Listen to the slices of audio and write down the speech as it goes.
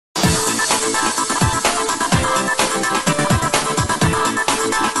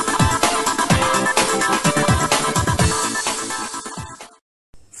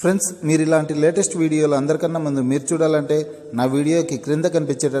Friends, మీరు ఇలాంటి latest వీడియోలు అందరికన్నా ముందు మీరు చూడాలంటే నా వీడియోకి క్రింద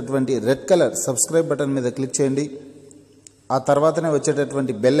కనిపించేటటువంటి రెడ్ కలర్ సబ్స్క్రైబ్ బటన్ మీద క్లిక్ చేయండి. ఆ తర్వాతనే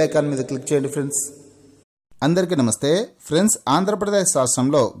వచ్చేటటువంటి బెల్ ఐకాన్ మీద క్లిక్ చేయండి. ఫ్రెండ్స్, అందరికీ నమస్తే. ఫ్రెండ్స్, ఆంధ్రప్రదేశ్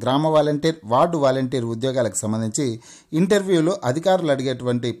రాష్ట్రంలో గ్రామ వాలంటీర్, వార్డు వాలంటీర్ ఉద్యోగాలకు సంబంధించి ఇంటర్వ్యూలో అధికారులు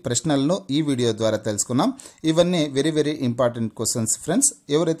అడిగేటువంటి ప్రశ్నలను ఈ వీడియో ద్వారా తెలుసుకున్నాం. ఇవన్నీ very very important questions. Friends,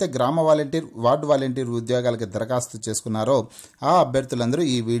 ఎవరైతే గ్రామ వాలంటీర్, వార్డు వాలంటీర్ ఉద్యోగాలకి దరఖాస్తు చేసుకున్నారో ఆ అభ్యర్థులందరూ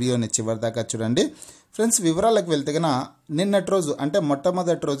ఈ వీడియోని చివరిదాకా చూడండి. ఫ్రెండ్స్, వివరాలకు వెళ్తే గన నిన్నటి రోజు అంటే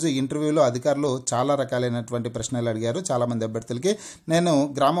మొట్టమొదటి రోజు ఇంటర్వ్యూలో అధికారులు చాలా రకాలైనటువంటి ప్రశ్నలు అడిగారు చాలామంది అభ్యర్థులకి. నేను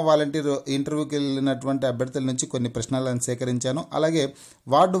గ్రామ వాలంటీర్ ఇంటర్వ్యూకి వెళ్ళినటువంటి అభ్యర్థుల నుంచి కొన్ని ప్రశ్నలను సేకరించాను. అలాగే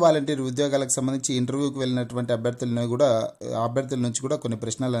వార్డు వాలంటీర్ ఉద్యోగాలకు సంబంధించి ఇంటర్వ్యూకి వెళ్ళినటువంటి అభ్యర్థుల నుంచి కూడా కొన్ని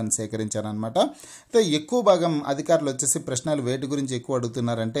ప్రశ్నలను సేకరించాను అనమాట. అయితే ఎక్కువ భాగం అధికారులు వచ్చేసి ప్రశ్నలు వేటి గురించి ఎక్కువ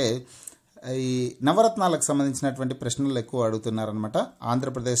అడుగుతున్నారంటే ఈ నవరత్నాలకు సంబంధించినటువంటి ప్రశ్నలు ఎక్కువ అడుగుతున్నారనమాట.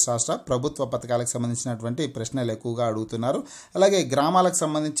 ఆంధ్రప్రదేశ్ రాష్ట్ర ప్రభుత్వ పథకాలకు సంబంధించినటువంటి ప్రశ్నలు ఎక్కువగా అడుగుతున్నారు. అలాగే గ్రామాలకు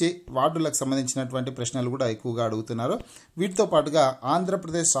సంబంధించి, వార్డులకు సంబంధించినటువంటి ప్రశ్నలు కూడా ఎక్కువగా అడుగుతున్నారు. వీటితో పాటుగా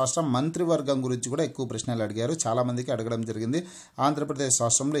ఆంధ్రప్రదేశ్ రాష్ట్ర మంత్రివర్గం గురించి కూడా ఎక్కువ ప్రశ్నలు అడిగారు. చాలామందికి అడగడం జరిగింది. ఆంధ్రప్రదేశ్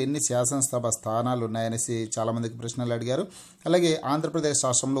రాష్ట్రంలో ఎన్ని శాసనసభ స్థానాలు ఉన్నాయనేసి చాలామందికి ప్రశ్నలు అడిగారు. అలాగే ఆంధ్రప్రదేశ్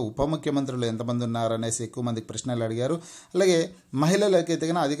రాష్ట్రంలో ఉప ముఖ్యమంత్రులు ఎంతమంది ఉన్నారనేసి ఎక్కువ మందికి ప్రశ్నలు అడిగారు. అలాగే మహిళలకైతే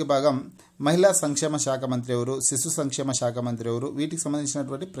కన్నా అధిక భాగం మహిళా సంక్షేమ శాఖ మంత్రి ఎవరు, శిశు సంక్షేమ శాఖ మంత్రి ఎవరు, వీటికి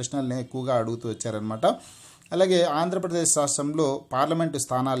సంబంధించినటువంటి ప్రశ్నల్ని ఎక్కువగా అడుగుతూ వచ్చారనమాట. అలాగే ఆంధ్రప్రదేశ్ రాష్ట్రంలో పార్లమెంటు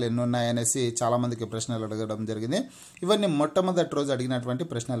స్థానాలు ఎన్ని ఉన్నాయనేసి చాలామందికి ప్రశ్నలు అడగడం జరిగింది. ఇవన్నీ మొట్టమొదటి రోజు అడిగినటువంటి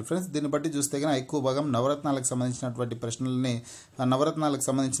ప్రశ్నలు. ఫ్రెండ్స్, దీన్ని బట్టి చూస్తే కన్నా ఎక్కువ భాగం నవరత్నాలకు సంబంధించినటువంటి ప్రశ్నలని, నవరత్నాలకు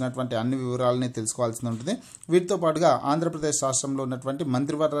సంబంధించినటువంటి అన్ని వివరాలని తెలుసుకోవాల్సి ఉంటుంది. వీటితో పాటుగా ఆంధ్రప్రదేశ్ రాష్ట్రంలో ఉన్నటువంటి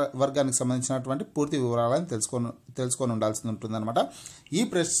మంత్రివర్గానికి సంబంధించినటువంటి పూర్తి వివరాలను తెలుసుకొని ఉండాల్సి ఉంటుందన్నమాట. ఈ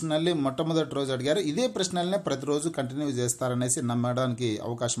ప్రశ్నల్ని మొట్టమొదటి రోజు అడిగారు. ఇదే ప్రశ్నలనే ప్రతిరోజు కంటిన్యూ చేస్తారనేసి నమ్మడానికి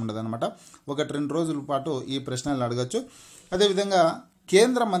అవకాశం ఉండదన్నమాట. 1-2 రోజుల పాటు ఈ ప్రశ్నలు అడగచ్చు. అదేవిధంగా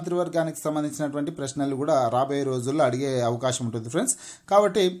కేంద్ర మంత్రివర్గానికి సంబంధించినటువంటి ప్రశ్నలు కూడా రాబోయే రోజుల్లో అడిగే అవకాశం ఉంటుంది. ఫ్రెండ్స్,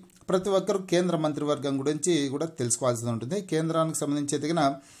 కాబట్టి ప్రతి ఒక్కరూ కేంద్ర మంత్రివర్గం గురించి కూడా తెలుసుకోవాల్సి ఉంటుంది. కేంద్రానికి సంబంధించి ఎదిగిన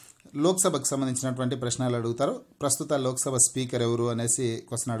లోక్సభకు సంబంధించినటువంటి ప్రశ్నలు అడుగుతారు. ప్రస్తుత లోక్సభ స్పీకర్ ఎవరు అనేసి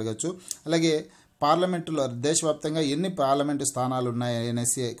క్వశ్చన్ అడగచ్చు. అలాగే పార్లమెంటులో దేశవ్యాప్తంగా ఎన్ని పార్లమెంటు స్థానాలు ఉన్నాయి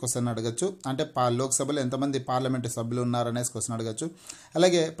అనేసి క్వశ్చన్ అడగచ్చు. అంటే లోక్సభలో ఎంతమంది పార్లమెంటు సభ్యులు ఉన్నారనేసి క్వశ్చన్ అడగచ్చు.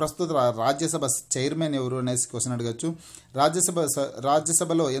 అలాగే ప్రస్తుత రాజ్యసభ చైర్మన్ ఎవరు అనేసి క్వశ్చన్ అడగచ్చు.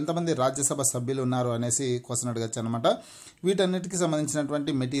 రాజ్యసభలో ఎంతమంది రాజ్యసభ సభ్యులు ఉన్నారు అనేసి క్వశ్చన్ అడగచ్చు అనమాట. వీటన్నిటికి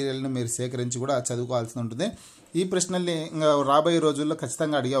సంబంధించినటువంటి మెటీరియల్ను మీరు సేకరించి కూడా చదువుకోవాల్సి ఉంటుంది. ఈ ప్రశ్నల్ని రాబోయే రోజుల్లో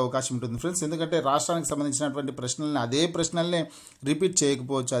ఖచ్చితంగా అడిగే అవకాశం ఉంటుంది. ఫ్రెండ్స్, ఎందుకంటే రాష్ట్రానికి సంబంధించినటువంటి ప్రశ్నల్ని అదే ప్రశ్నల్ని రిపీట్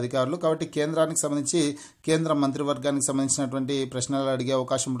చేయకపోవచ్చు అధికారులు. కాబట్టి కేంద్రానికి సంబంధించి కేంద్ర మంత్రివర్గానికి సంబంధించినటువంటి ప్రశ్నలు అడిగే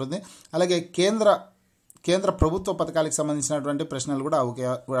అవకాశం ఉంటుంది. అలాగే కేంద్ర ప్రభుత్వ పథకాలకు సంబంధించినటువంటి ప్రశ్నలు కూడా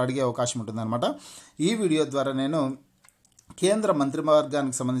అడిగే అవకాశం ఉంటుంది అనమాట. ఈ వీడియో ద్వారా నేను కేంద్ర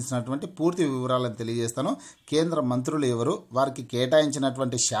మంత్రివర్గానికి సంబంధించినటువంటి పూర్తి వివరాలను తెలియజేస్తాను. కేంద్ర మంత్రులు ఎవరు, వారికి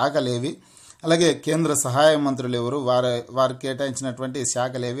కేటాయించినటువంటి శాఖలేవి, అలాగే కేంద్ర సహాయ మంత్రులు ఎవరు, వారికి కేటాయించినటువంటి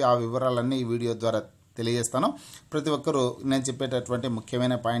శాఖలేవి, ఆ వివరాలన్నీ ఈ వీడియో ద్వారా తెలియజేస్తాను. ప్రతి ఒక్కరూ నేను చెప్పేటటువంటి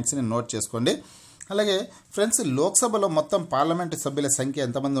ముఖ్యమైన పాయింట్స్ని నోట్ చేసుకోండి. అలాగే ఫ్రెండ్స్, లోక్సభలో మొత్తం పార్లమెంటు సభ్యుల సంఖ్య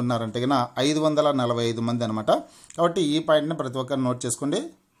ఎంతమంది ఉన్నారంటే కన్నా 545 మంది అనమాట. కాబట్టి ఈ పాయింట్ని ప్రతి ఒక్కరు నోట్ చేసుకోండి.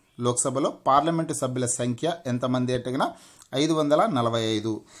 లోక్సభలో పార్లమెంటు సభ్యుల సంఖ్య ఎంతమంది అంటే కన్నా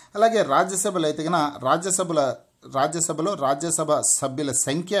 545. అలాగే రాజ్యసభలో అయితే కన్నా రాజ్యసభలో రాజ్యసభ సభ్యుల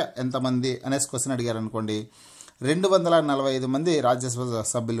సంఖ్య ఎంతమంది అనేసి క్వశ్చన్ అడిగారు అనుకోండి, 245 మంది రాజ్యసభ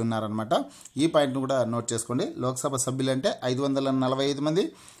సభ్యులు ఉన్నారనమాట. ఈ పాయింట్ను కూడా నోట్ చేసుకోండి. లోక్సభ సభ్యులు అంటే 545 మంది,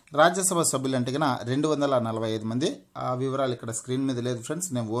 రాజ్యసభ సభ్యులు అంటే కన్నా 245 మంది. ఆ వివరాలు ఇక్కడ స్క్రీన్ మీద లేదు ఫ్రెండ్స్,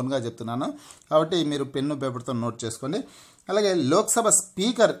 నేను ఓన్గా చెప్తున్నాను. కాబట్టి మీరు పెన్ను పేపర్తో నోట్ చేసుకోండి. అలాగే లోక్సభ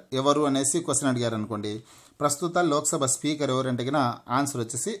స్పీకర్ ఎవరు అనేసి క్వశ్చన్ అడిగారు అనుకోండి, ప్రస్తుత లోక్సభ స్పీకర్ ఎవరు అంటే కన్నా ఆన్సర్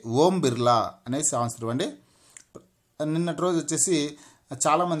వచ్చేసి ఓం బిర్లా అనేసి ఆన్సర్ ఇవ్వండి. నిన్నటి రోజు వచ్చేసి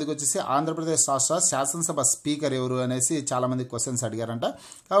చాలామందికి వచ్చేసి ఆంధ్రప్రదేశ్ రాష్ట్ర శాసనసభ స్పీకర్ ఎవరు అనేసి చాలామంది క్వశ్చన్స్ అడిగారంట.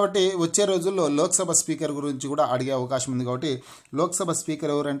 కాబట్టి వచ్చే రోజుల్లో లోక్సభ స్పీకర్ గురించి కూడా అడిగే అవకాశం ఉంది. కాబట్టి లోక్సభ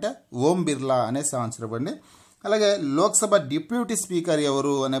స్పీకర్ ఎవరంటే ఓం బిర్లా అనేసి ఆన్సర్ ఇవ్వండి. అలాగే లోక్సభ డిప్యూటీ స్పీకర్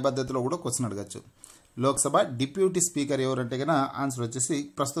ఎవరు అనే పద్ధతిలో కూడా క్వశ్చన్ అడగచ్చు. లోక్సభ డిప్యూటీ స్పీకర్ ఎవరంటే కన్నా ఆన్సర్ వచ్చేసి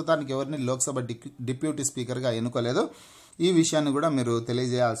ప్రస్తుతానికి ఎవరిని లోక్సభ డిప్యూటీ స్పీకర్గా ఎన్నుకోలేదు. ఈ విషయాన్ని కూడా మీరు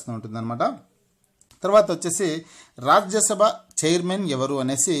తెలియజేయాల్సి ఉంటుందన్నమాట. తర్వాత వచ్చేసి రాజ్యసభ చైర్మన్ ఎవరు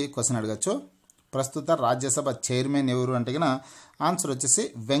అనేసి క్వశ్చన్ అడగచ్చు. ప్రస్తుత రాజ్యసభ చైర్మన్ ఎవరు అంటే కన్నా ఆన్సర్ వచ్చేసి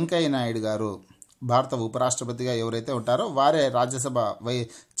వెంకయ్య నాయుడు గారు. భారత ఉపరాష్ట్రపతిగా ఎవరైతే ఉంటారో వారే రాజ్యసభ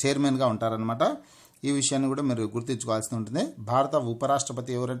చైర్మన్గా ఉంటారనమాట. ఈ విషయాన్ని కూడా మీరు గుర్తుంచుకోవాల్సి ఉంటుంది. భారత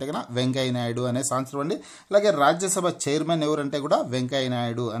ఉపరాష్ట్రపతి ఎవరంటే కన్నా వెంకయ్య నాయుడు అనే సంవత్సరం అండి. అలాగే రాజ్యసభ చైర్మన్ ఎవరంటే కూడా వెంకయ్య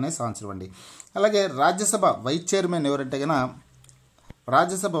నాయుడు అనే సంవత్సరం అండి. అలాగే రాజ్యసభ వైస్ చైర్మన్ ఎవరంటే కన్నా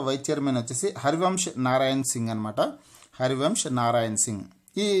రాజ్యసభ వైస్ చైర్మన్ వచ్చేసి హరివంశ్ నారాయణ్ సింగ్ అనమాట. హరివంశ్ నారాయణ్ సింగ్.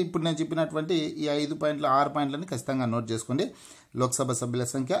 ఇప్పుడు నేను చెప్పినటువంటి ఈ 5 పాయింట్లు 6 పాయింట్లని ఖచ్చితంగా నోట్ చేసుకోండి. లోక్సభ సభ్యుల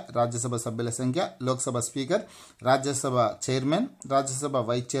సంఖ్య, రాజ్యసభ సభ్యుల సంఖ్య, Lok Sabha speaker, Rajya Sabha chairman, Rajya Sabha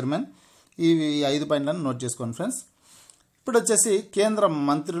vice chairman, ఈ 5 పాయింట్లను నోట్ చేసుకోండి ఫ్రెండ్స్. ఇప్పుడు వచ్చేసి కేంద్ర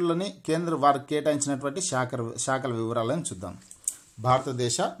మంత్రులని వారికి కేటాయించినటువంటి శాఖల వివరాలను చూద్దాం.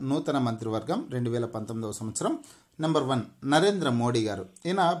 భారతదేశ నూతన మంత్రివర్గం 2019 సంవత్సరం. నెంబర్ 1 నరేంద్ర మోడీ గారు.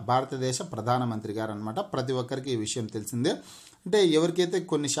 ఈయన భారతదేశ ప్రధానమంత్రి గారు అనమాట. ప్రతి ఒక్కరికి ఈ విషయం తెలిసిందే. అంటే ఎవరికైతే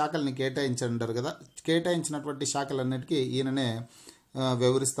కొన్ని శాఖల్ని కేటాయించారు కదా, కేటాయించినటువంటి శాఖలన్నిటికీ ఈయననే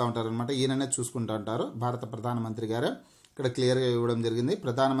వివరిస్తూ ఉంటారనమాట. ఈయననే చూసుకుంటూ ఉంటారు భారత ప్రధానమంత్రి గారు. ఇక్కడ క్లియర్గా ఇవ్వడం జరిగింది.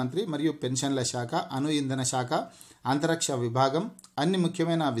 ప్రధానమంత్రి మరియు పెన్షన్ల శాఖ, అణు ఇంధన శాఖ, అంతరిక్ష విభాగం, అన్ని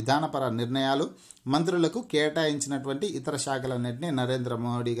ముఖ్యమైన విధానపర నిర్ణయాలు, మంత్రులకు కేటాయించినటువంటి ఇతర శాఖలన్నింటినీ నరేంద్ర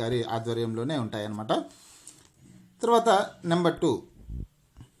మోడీ గారి ఆధ్వర్యంలోనే ఉంటాయన్నమాట. తర్వాత నెంబర్ 2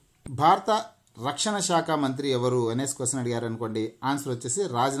 భారత రక్షణ శాఖ మంత్రి ఎవరు అనేసి క్వశ్చన్ అడిగారు అనుకోండి, ఆన్సర్ వచ్చేసి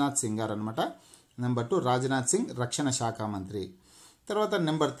రాజ్నాథ్ సింగ్ గారు అనమాట. నెంబర్ 2 రాజ్నాథ్ సింగ్ రక్షణ శాఖ మంత్రి. తర్వాత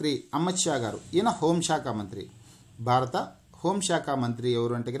నెంబర్ 3 అమిత్ షా గారు. ఈయన హోంశాఖ మంత్రి. భారత హోంశాఖ మంత్రి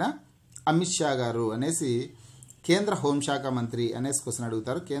ఎవరు అంటే కన్నా అమిత్ షా గారు అనేసి కేంద్ర హోంశాఖ మంత్రి అనేసి క్వశ్చన్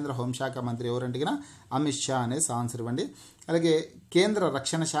అడుగుతారు. కేంద్ర హోంశాఖ మంత్రి ఎవరంటే కన్నా అమిత్ షా అనేసి ఆన్సర్ ఇవ్వండి. అలాగే కేంద్ర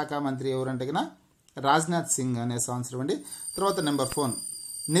రక్షణ శాఖ మంత్రి ఎవరంటే కన్నా రాజ్నాథ్ సింగ్ అనేసి ఆన్సర్ ఇవ్వండి. తర్వాత నెంబర్ 4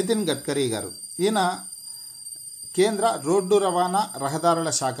 నితిన్ గడ్కరీ గారు. ఈయన కేంద్ర రోడ్డు రవాణా రహదారుల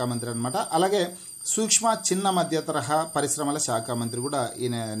శాఖ మంత్రి అనమాట. అలాగే సూక్ష్మ చిన్న మధ్య తరహా పరిశ్రమల శాఖ మంత్రి కూడా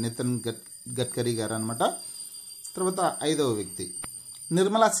ఈయన నితిన్ గడ్కరీ గారు అనమాట. తర్వాత 5వ వ్యక్తి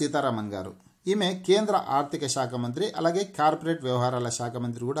నిర్మలా సీతారామన్ గారు. ఈమె కేంద్ర ఆర్థిక శాఖ మంత్రి, అలాగే కార్పొరేట్ వ్యవహారాల శాఖ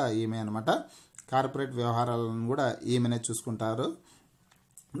మంత్రి కూడా ఈమె అనమాట. కార్పొరేట్ వ్యవహారాలను కూడా ఈమెనే చూసుకుంటారు.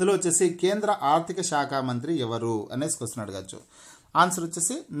 ఇందులో వచ్చేసి కేంద్ర ఆర్థిక శాఖ మంత్రి ఎవరు అనేసి క్వశ్చన్ అడగచ్చు. ఆన్సర్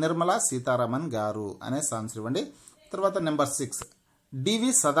వచ్చేసి నిర్మలా సీతారామన్ గారు అనేసి ఆన్సర్ ఇవ్వండి. తర్వాత నెంబర్ 6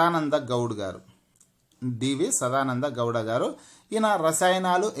 డివి సదానంద గౌడ్ గారు. డివి సదానంద గౌడ గారు. ఈయన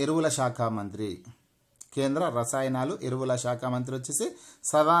రసాయనాలు ఎరువుల శాఖ మంత్రి. కేంద్ర రసాయనాలు ఎరువుల శాఖ మంత్రి వచ్చేసి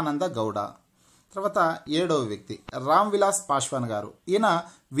సదానంద గౌడ. తర్వాత 7వ వ్యక్తి రామ్ విలాస్ పాశ్వాన్ గారు. ఈయన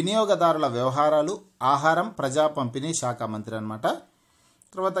వినియోగదారుల వ్యవహారాలు, ఆహారం, ప్రజా పంపిణీ శాఖ మంత్రి అనమాట.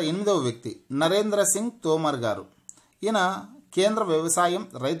 తర్వాత 8వ వ్యక్తి నరేంద్ర సింగ్ తోమర్ గారు. ఈయన కేంద్ర వ్యవసాయం,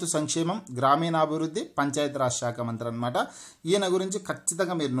 రైతు సంక్షేమం, గ్రామీణాభివృద్ధి, పంచాయతీరాజ్ శాఖ మంత్రి అనమాట. ఈయన గురించి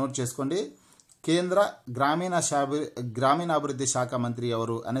ఖచ్చితంగా మీరు నోట్ చేసుకోండి. కేంద్ర గ్రామీణాభివృద్ధి శాఖ మంత్రి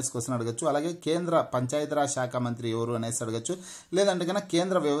ఎవరు అనేసి క్వశ్చన్ అడగచ్చు. అలాగే కేంద్ర పంచాయతీరాజ్ శాఖ మంత్రి ఎవరు అనేసి అడగచ్చు. లేదంటే కన్నా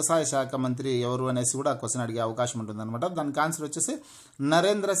కేంద్ర వ్యవసాయ శాఖ మంత్రి ఎవరు అనేసి కూడా క్వశ్చన్ అడిగే అవకాశం ఉంటుంది అనమాట. దానికి ఆన్సర్ వచ్చేసి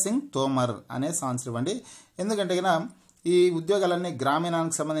నరేంద్ర సింగ్ తోమర్ అనేసి ఆన్సర్ ఇవ్వండి. ఎందుకంటే కన్నా ఈ ఉద్యోగాలన్నీ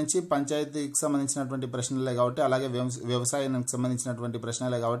గ్రామీణానికి సంబంధించి, పంచాయతీకి సంబంధించినటువంటి ప్రశ్నలే కాబట్టి, అలాగే వ్యవసాయానికి సంబంధించినటువంటి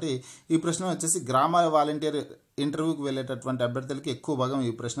ప్రశ్నలే కాబట్టి ఈ ప్రశ్న వచ్చేసి గ్రామ వాలంటీర్ ఇంటర్వ్యూకి వెళ్ళేటటువంటి అభ్యర్థులకి ఎక్కువ భాగం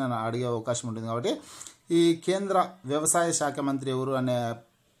ఈ ప్రశ్న అడిగే అవకాశం ఉంటుంది. కాబట్టి ఈ కేంద్ర వ్యవసాయ శాఖ మంత్రి ఎవరు అనే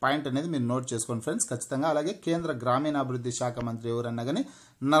పాయింట్ అనేది మీరు నోట్ చేసుకోండి ఫ్రెండ్స్ ఖచ్చితంగా. అలాగే కేంద్ర గ్రామీణాభివృద్ధి శాఖ మంత్రి ఎవరు అన్నా కానీ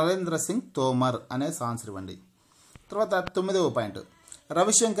నరేంద్ర సింగ్ తోమర్ అనేసి ఆన్సర్ ఇవ్వండి. తర్వాత 9వ పాయింట్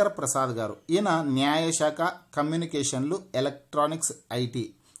రవిశంకర్ ప్రసాద్ గారు. ఈయన న్యాయశాఖ, కమ్యూనికేషన్లు, ఎలక్ట్రానిక్స్, ఐటీ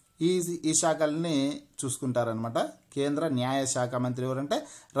ఈ శాఖల్ని చూసుకుంటారనమాట. కేంద్ర న్యాయశాఖ మంత్రి ఎవరంటే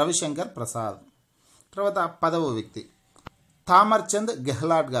రవిశంకర్ ప్రసాద్. తర్వాత 10వ వ్యక్తి థామర్చంద్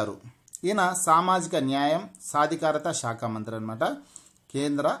గెహ్లాట్ గారు. ఈయన సామాజిక న్యాయం, సాధికారత శాఖ మంత్రి అనమాట.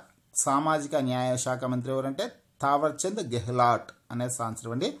 కేంద్ర సామాజిక న్యాయ శాఖ మంత్రి ఎవరంటే థావర్చంద్ గెహ్లాట్ అనేసి ఆన్సర్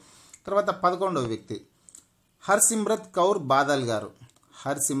ఇవ్వండి. తర్వాత 11వ వ్యక్తి హర్సిమ్రత్ కౌర్ బాదల్ గారు.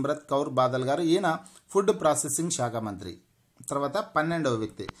 హర్సిమ్రత్ కౌర్ బాదల్ గారు. ఈయన ఫుడ్ ప్రాసెసింగ్ శాఖ మంత్రి. తర్వాత 12వ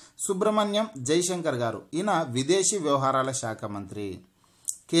వ్యక్తి సుబ్రహ్మణ్యం జైశంకర్ గారు. ఈయన విదేశీ వ్యవహారాల శాఖ మంత్రి.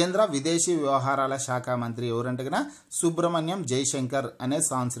 కేంద్ర విదేశీ వ్యవహారాల శాఖ మంత్రి ఎవరంటే కన్నా సుబ్రహ్మణ్యం జైశంకర్ అనే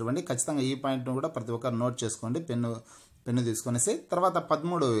ఆన్సర్ ఇవ్వండి. ఖచ్చితంగా ఈ పాయింట్ను కూడా ప్రతి ఒక్కరు నోట్ చేసుకోండి పెన్ను తీసుకొనేసి. తర్వాత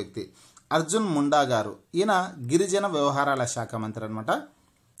 13వ వ్యక్తి అర్జున్ ముండా గారు. ఈయన గిరిజన వ్యవహారాల శాఖ మంత్రి అనమాట.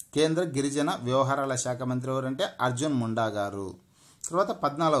 కేంద్ర గిరిజన వ్యవహారాల శాఖ మంత్రి ఎవరంటే అర్జున్ ముండా గారు. తర్వాత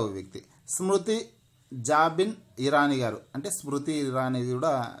 14వ వ్యక్తి స్మృతి జాబిన్ ఇరానీ గారు. అంటే స్మృతి ఇరానీ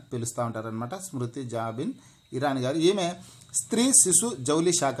కూడా పిలుస్తూ ఉంటారనమాట. స్మృతి జాబిన్ ఇరానీ గారు. ఈమె స్త్రీ శిశు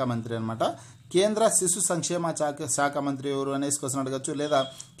జౌలి శాఖ మంత్రి అనమాట. కేంద్ర శిశు సంక్షేమ శాఖ మంత్రి ఎవరు అనేసి క్వశ్చన్ అడగచ్చు, లేదా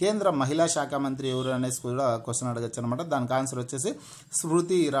కేంద్ర మహిళా శాఖ మంత్రి ఎవరు అనేసి కూడా క్వశ్చన్ అడగచ్చు అనమాట. దానికి ఆన్సర్ వచ్చేసి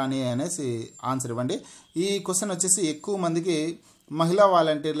స్మృతి ఇరానీ అనేసి ఆన్సర్ ఇవ్వండి. ఈ క్వశ్చన్ వచ్చేసి ఎక్కువ మందికి మహిళా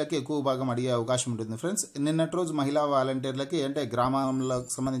వాలంటీర్లకి ఎక్కువ భాగం అడిగే అవకాశం ఉంటుంది ఫ్రెండ్స్. నిన్నటి రోజు మహిళా వాలంటీర్లకి అంటే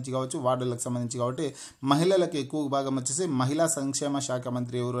గ్రామాలకు సంబంధించి కావచ్చు, వార్డులకు సంబంధించి కాబట్టి మహిళలకు ఎక్కువ భాగం వచ్చేసి మహిళా సంక్షేమ శాఖ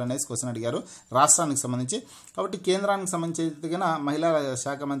మంత్రి ఎవరు అనేసి క్వశ్చన్ అడిగారు రాష్ట్రానికి సంబంధించి. కాబట్టి కేంద్రానికి సంబంధించి మహిళా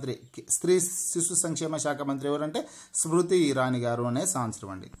శాఖ మంత్రి, స్త్రీ శిశు సంక్షేమ శాఖ మంత్రి ఎవరంటే స్మృతి ఇరానీ గారు అనేసి ఆన్సర్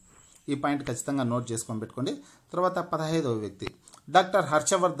ఇవ్వండి. ఈ పాయింట్ ఖచ్చితంగా నోట్ చేసుకొని పెట్టుకోండి. తర్వాత 15వ వ్యక్తి డాక్టర్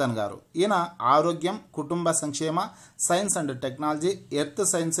హర్షవర్ధన్ గారు. ఈయన ఆరోగ్యం, కుటుంబ సంక్షేమ, science and technology, earth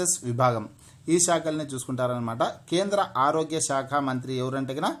sciences విభాగం ఈ శాఖల్ని చూసుకుంటారనమాట. కేంద్ర ఆరోగ్య శాఖ మంత్రి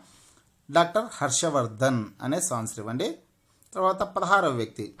ఎవరంటే కన్నా డాక్టర్ హర్షవర్ధన్ అనే ఆన్సర్ ఇవ్వండి. తర్వాత 16వ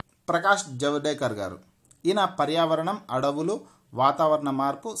వ్యక్తి ప్రకాష్ జవడేకర్ గారు. ఈయన పర్యావరణం, అడవులు, వాతావరణ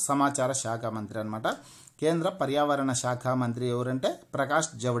మార్పు, సమాచార శాఖ మంత్రి అనమాట. కేంద్ర పర్యావరణ శాఖ మంత్రి ఎవరంటే ప్రకాష్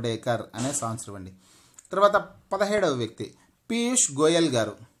జవడేకర్ అనే ఆన్సర్ ఇవ్వండి. తర్వాత 17వ వ్యక్తి పీయూష్ గోయల్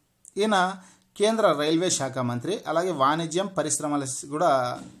గారు. ఈయన కేంద్ర రైల్వే శాఖ మంత్రి, అలాగే వాణిజ్యం, పరిశ్రమల కూడా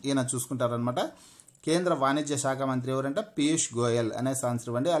ఈయన చూసుకుంటారనమాట. కేంద్ర వాణిజ్య శాఖ మంత్రి ఎవరంటే పీయూష్ గోయల్ అనేసి ఆన్సర్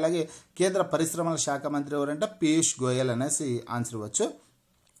ఇవ్వండి. అలాగే కేంద్ర పరిశ్రమల శాఖ మంత్రి ఎవరంటే పీయూష్ గోయల్ అనేసి ఆన్సర్ ఇవ్వచ్చు.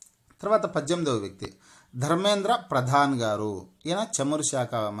 తర్వాత 18వ వ్యక్తి ధర్మేంద్ర ప్రధాన్ గారు. ఈయన చమురు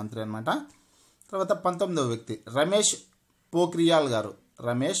శాఖ మంత్రి అనమాట. తర్వాత 19వ వ్యక్తి రమేష్ పోఖ్రియాల్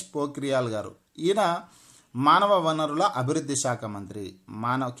గారు. ఈయన మానవ వనరుల అభివృద్ధి శాఖ మంత్రి.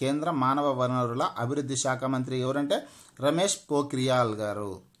 కేంద్ర మానవ వనరుల అభివృద్ధి శాఖ మంత్రి ఎవరంటే రమేష్ పోఖ్రియాల్ గారు.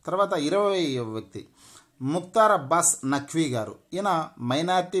 తర్వాత 20వ వ్యక్తి ముఖ్తార్ అబ్బాస్ నఖ్వీ గారు. ఈయన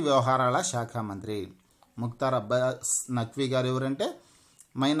మైనార్టీ వ్యవహారాల శాఖ మంత్రి. ముఖ్తార్ అబ్బాస్ నఖ్వీ గారు ఎవరంటే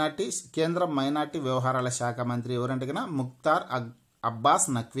కేంద్ర మైనార్టీ వ్యవహారాల శాఖ మంత్రి ఎవరంటే కన్నా ముఖ్తార్ అబ్బాస్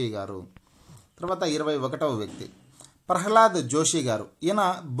నఖ్వీ గారు. తర్వాత 21వ వ్యక్తి ప్రహ్లాద్ జోషి గారు. ఈయన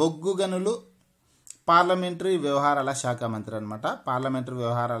బొగ్గు గనులు, పార్లమెంటరీ వ్యవహారాల శాఖ మంత్రి అనమాట. పార్లమెంటరీ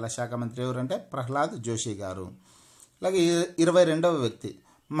వ్యవహారాల శాఖ మంత్రి ఎవరంటే ప్రహ్లాద్ జోషి గారు. అలాగే 22వ వ్యక్తి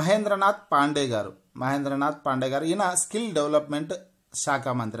మహేంద్రనాథ్ పాండే గారు. ఈయన స్కిల్ డెవలప్మెంట్ శాఖ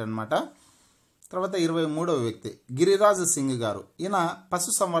మంత్రి అనమాట. తర్వాత 23వ వ్యక్తి గిరిరాజ్ సింగ్ గారు. ఈయన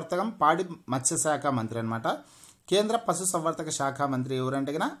పశు సంవర్ధకం, పాడి మత్స్య శాఖ మంత్రి అనమాట. కేంద్ర పశు సంవర్ధక శాఖ మంత్రి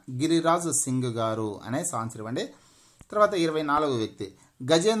ఎవరంటే కన్నా గిరిరాజ్ సింగ్ గారు అనే ఆన్సర్ ఇవ్వండి. తర్వాత 24వ వ్యక్తి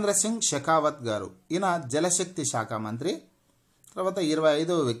గజేంద్ర సింగ్ షెకావత్ గారు. ఈయన జలశక్తి శాఖ మంత్రి. తర్వాత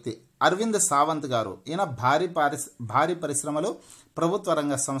 25వ వ్యక్తి అరవింద్ సావంత్ గారు. ఈయన భారీ ప్రభుత్వ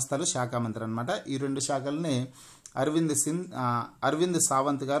రంగ సంస్థలు శాఖ మంత్రి అనమాట. ఈ రెండు శాఖల్ని అరవింద్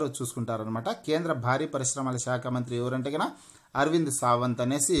సావంత్ గారు చూసుకుంటారనమాట. కేంద్ర భారీ పరిశ్రమల శాఖ మంత్రి ఎవరంటే కన్నా అరవింద్ సావంత్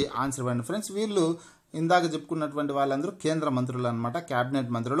అనేసి ఆన్సర్ ఇవ్వండి ఫ్రెండ్స్. వీళ్ళు ఇందాక చెప్పుకున్నటువంటి వాళ్ళందరూ కేంద్ర మంత్రులు అనమాట, క్యాబినెట్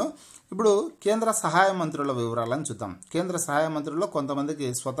మంత్రులు. ఇప్పుడు కేంద్ర సహాయ మంత్రుల వివరాలను చూద్దాం. కేంద్ర సహాయ మంత్రుల్లో కొంతమందికి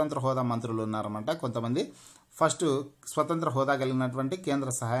స్వతంత్ర హోదా మంత్రులు ఉన్నారన్నమాట. కొంతమంది ఫస్ట్ స్వతంత్ర హోదా కలిగినటువంటి కేంద్ర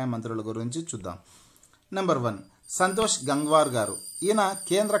సహాయ మంత్రుల గురించి చూద్దాం. నెంబర్ 1 సంతోష్ గంగ్వార్ గారు. ఈయన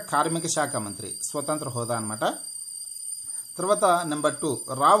కేంద్ర కార్మిక శాఖ మంత్రి, స్వతంత్ర హోదా అనమాట. తర్వాత నెంబర్ 2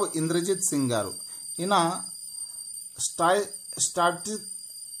 రావ్ ఇంద్రజిత్ సింగ్ గారు. ఈయన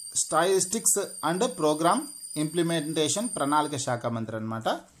స్టాటిస్టిక్స్ అండ్ ప్రోగ్రామ్ ఇంప్లిమెంటేషన్ ప్రణాళిక శాఖ మంత్రి అనమాట.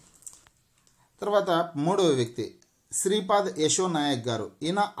 తర్వాత 3వ వ్యక్తి శ్రీపాద్ యశో నాయక్ గారు.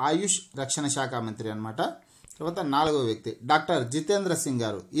 ఈయన ఆయుష్ రక్షణ శాఖ మంత్రి అనమాట. తర్వాత 4వ వ్యక్తి డాక్టర్ జితేంద్ర సింగ్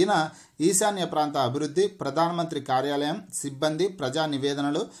గారు. ఈయన ఈశాన్య ప్రాంత అభివృద్ధి, ప్రధానమంత్రి కార్యాలయం, సిబ్బంది, ప్రజా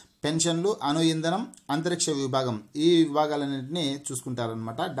నివేదనలు, పెన్షన్లు, అణు ఇంధనం, అంతరిక్ష విభాగం ఈ విభాగాలన్నింటినీ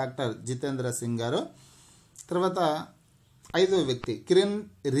చూసుకుంటారనమాట డాక్టర్ జితేంద్ర సింగ్ గారు. తర్వాత 5వ వ్యక్తి కిరణ్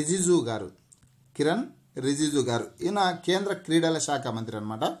రిజిజు గారు. ఈయన కేంద్ర క్రీడల శాఖ మంత్రి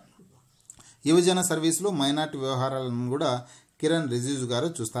అనమాట. యువజన సర్వీసులు, మైనార్టీ వ్యవహారాలను కూడా కిరణ్ రిజిజు గారు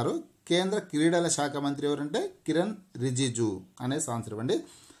చూస్తారు. కేంద్ర క్రీడల శాఖ మంత్రి ఎవరంటే కిరణ్ రిజిజు అనే ఆన్సర్ ఇవ్వండి.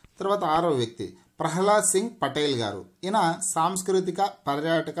 తర్వాత 6వ వ్యక్తి ప్రహ్లాద్ సింగ్ పటేల్ గారు. ఈయన సాంస్కృతిక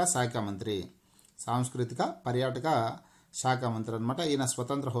పర్యాటక శాఖ మంత్రి. అనమాట. ఈయన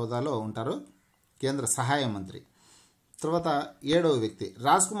స్వతంత్ర హోదాలో ఉంటారు, కేంద్ర సహాయ మంత్రి. తర్వాత 7వ వ్యక్తి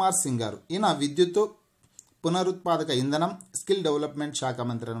రాజ్ కుమార్ సింగ్ గారు. ఈయన విద్యుత్తు, పునరుత్పాదక ఇంధనం, స్కిల్ డెవలప్మెంట్ శాఖ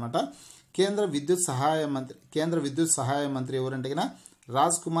మంత్రి అనమాట. కేంద్ర విద్యుత్ సహాయ మంత్రి ఎవరంటే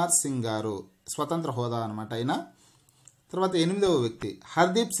రాజ్ కుమార్ సింగ్ గారు, స్వతంత్ర హోదా అనమాట ఈయన. తర్వాత 8వ వ్యక్తి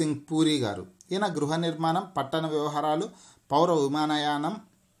హర్దీప్ సింగ్ పూరి గారు. ఈయన గృహ నిర్మాణం, పట్టణ వ్యవహారాలు, పౌర విమానయానం,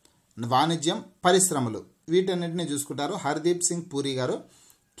 వాణిజ్యం, పరిశ్రమలు వీటన్నిటిని చూసుకుంటారు. హర్దీప్ సింగ్ పూరి గారు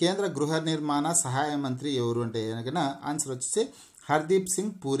కేంద్ర గృహ నిర్మాణ సహాయ మంత్రి ఎవరు అంటే ఆన్సర్ వచ్చేసి హర్దీప్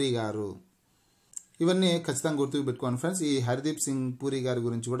సింగ్ పూరి గారు. ఇవన్నీ ఖచ్చితంగా గుర్తుకు పెట్టుకోండి ఫ్రెండ్స్. ఈ హర్దీప్ సింగ్ పూరి గారి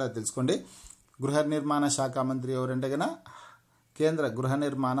గురించి కూడా తెలుసుకోండి. గృహ నిర్మాణ శాఖ మంత్రి ఎవరంటే గన కేంద్ర గృహ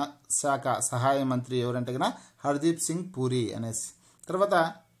నిర్మాణ శాఖ సహాయ మంత్రి ఎవరంటే గన హర్దీప్ సింగ్ పూరి అనేసి. తర్వాత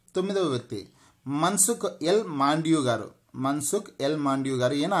 9వ వ్యక్తి మన్సుఖ్ ఎల్ మాండ్యూ గారు. మన్సుఖ్ ఎల్ మాండ్యూ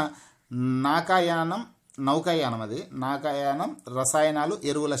గారు ఈయన నౌకాయానం రసాయనాలు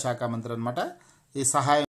ఎరువుల శాఖ మంత్రి అనమాట. ఈ సహాయ